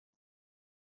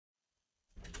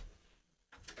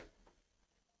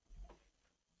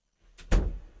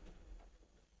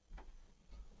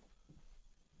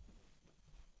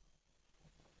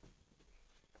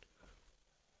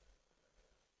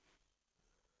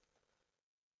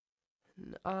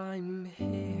And I'm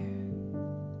here,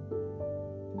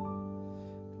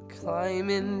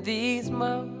 climbing these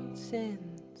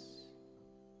mountains,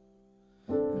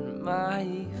 and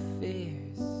my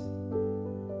fears,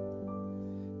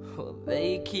 well,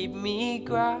 they keep me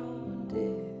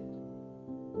grounded.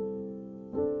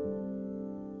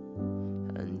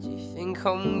 And you think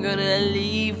I'm gonna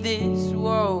leave this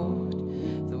world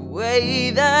the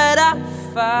way that I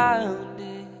found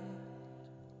it?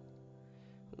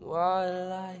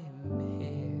 While I'm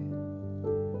here,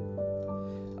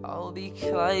 I'll be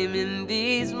climbing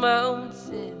these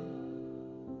mountains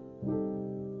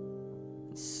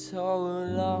so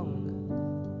long.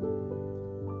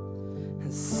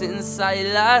 And since I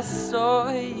last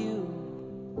saw you,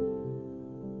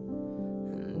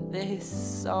 and this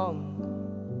song,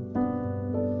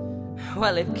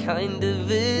 well, it kind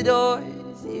of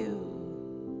adores you.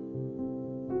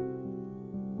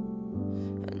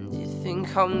 And you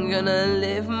think I'm gonna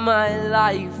live my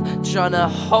life tryna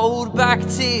hold back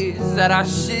tears that I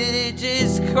should've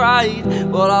just cried?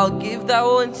 Well, I'll give that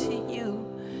one to you,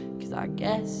 'cause I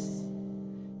guess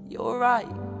you're right.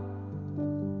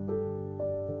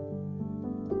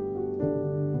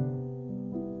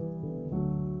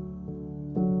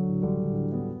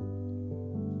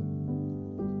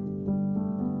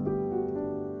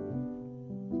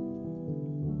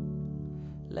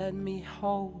 Let me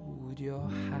hold your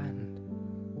hand,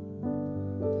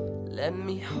 let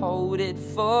me hold it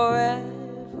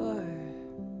forever,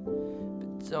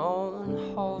 but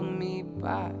don't hold me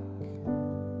back.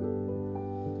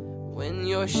 When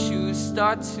your shoes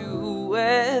start to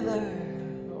weather,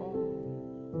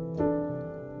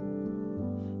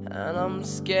 and I'm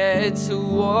scared to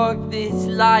walk this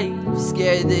life,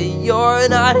 scared that you're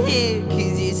not here,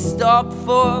 'cause you stopped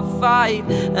for a fight.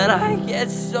 And I get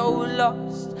so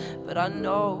lost, but I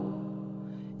know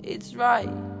it's right.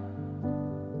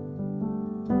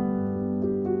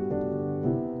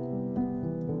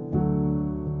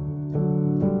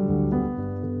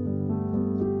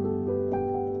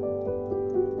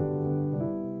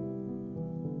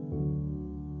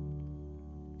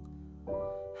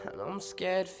 And I'm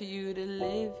scared for you to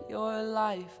live your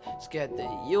life, scared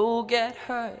that you'll get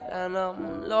hurt, and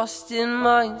I'm lost in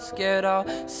mine. Scared I'll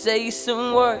say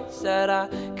some words that I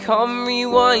can't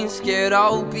rewind, scared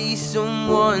I'll be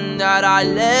someone that I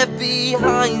left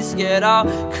behind, scared I'll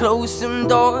close some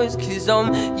doors 'cause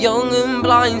I'm young and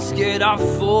blind, scared I've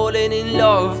fallen in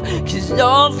love 'cause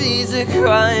love is a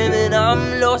crime. And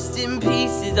I'm lost in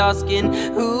pieces asking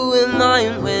who am I?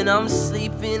 And when I'm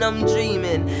sleeping I'm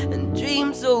dreaming, and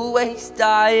dreams always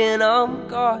die, and I'm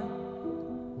gone.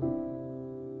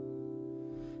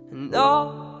 And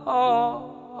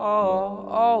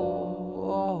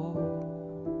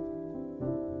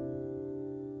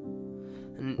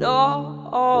and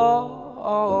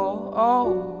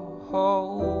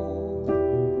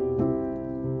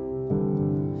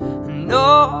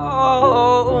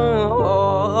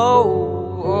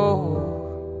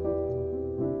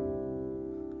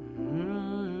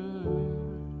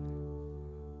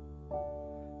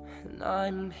and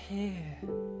I'm here,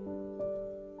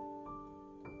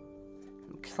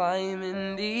 I'm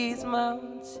climbing these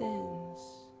mountains,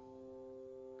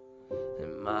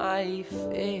 and my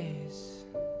fears,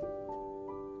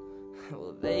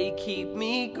 well, they keep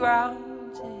me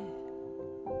grounded.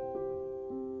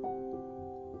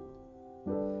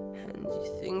 And you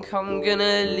think I'm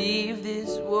gonna leave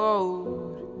this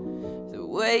world the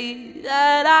way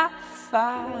that I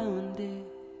found it?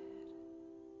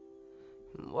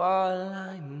 While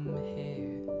I'm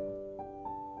here,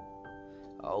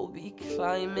 I'll be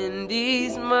climbing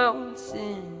these mountains.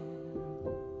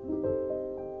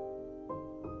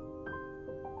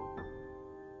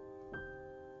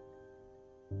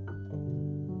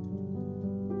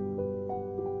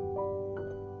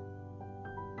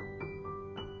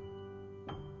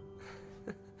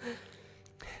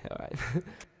 All right.